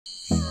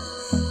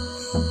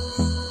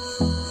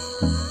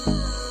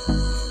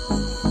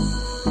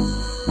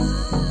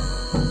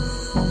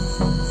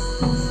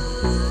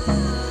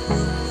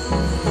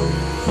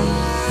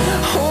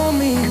Hold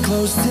me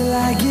close till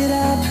I get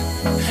up.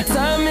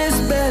 Time is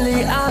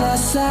barely on our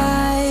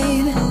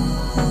side.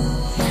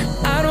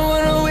 I don't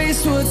wanna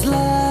waste what's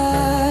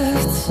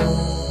left.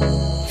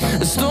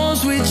 The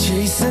storms we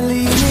chase are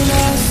leading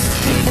us,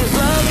 and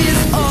love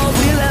is all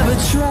we'll ever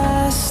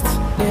trust.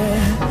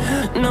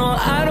 Yeah, no,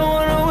 I don't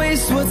wanna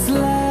waste what's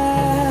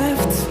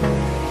left.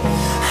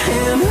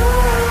 And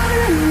on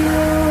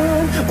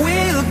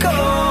we'll go,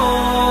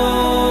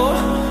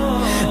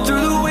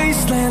 through the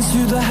wastelands,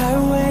 through the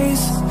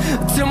highways,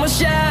 till my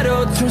shadow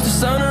turns to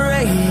sun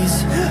rays.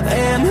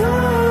 And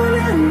on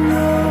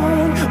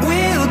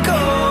we'll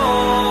go,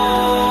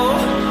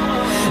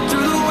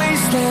 through the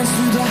wastelands,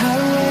 through the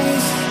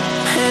highways,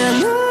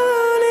 and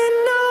on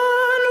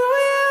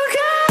we'll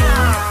go.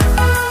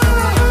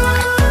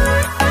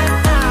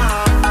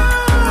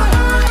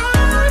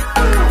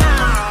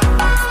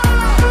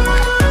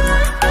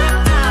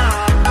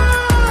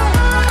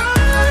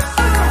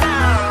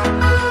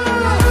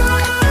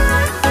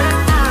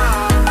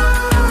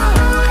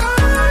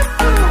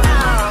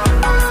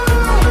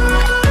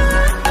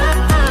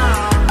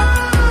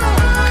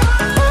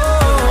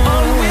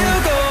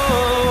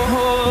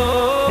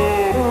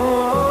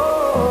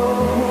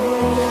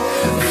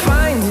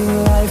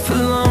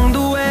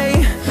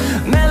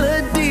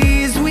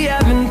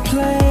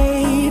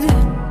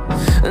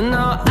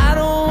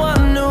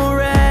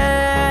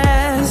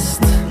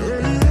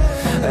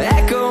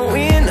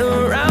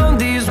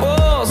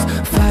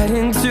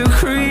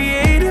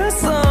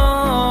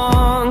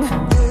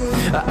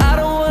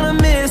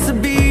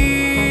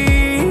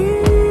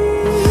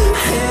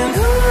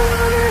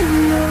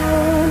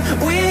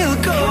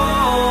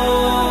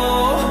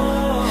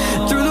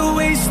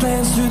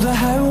 Through the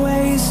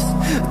highways,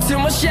 till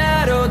my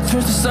shadow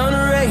turns to sun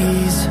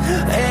rays.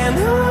 And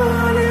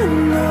on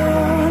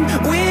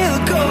we'll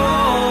go,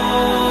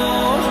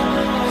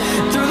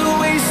 through the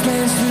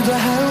wastelands, through the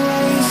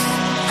highways,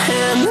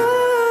 and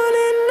on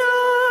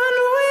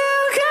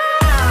we'll go.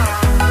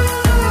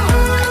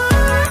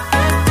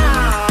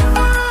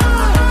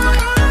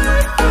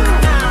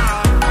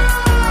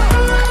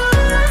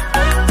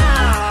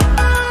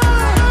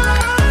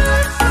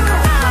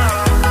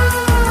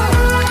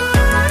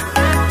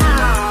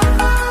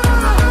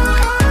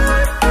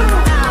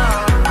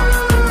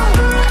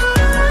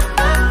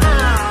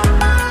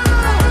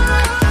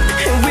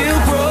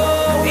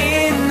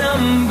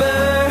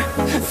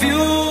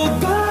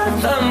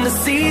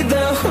 See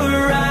the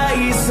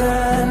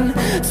horizon,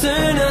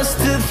 turn us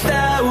to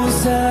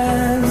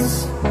thousands,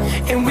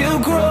 and we'll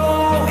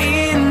grow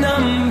in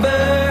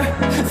number,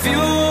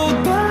 fueled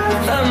by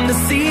them. To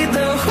see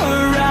the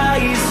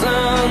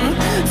horizon,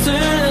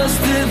 turn us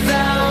to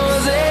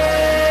thousands,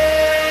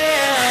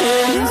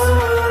 and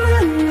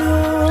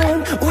on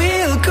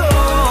we'll go,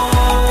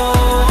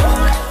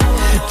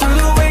 through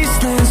the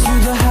wastelands,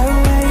 through the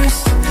highways,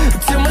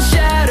 till my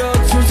shadow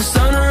turns to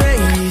sun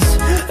rays.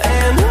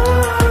 And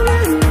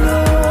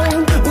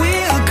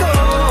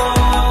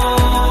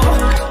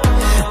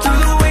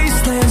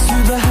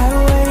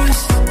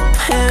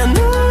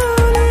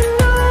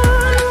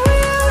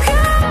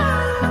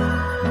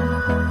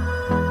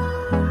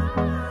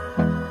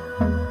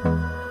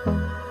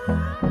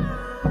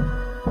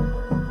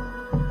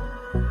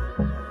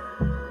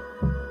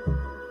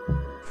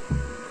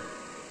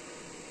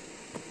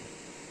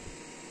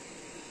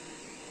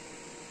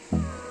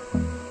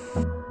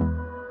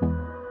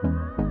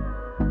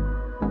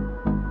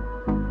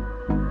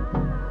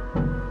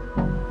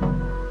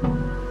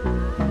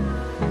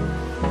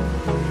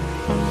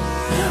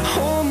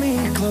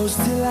close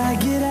till I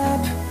get out.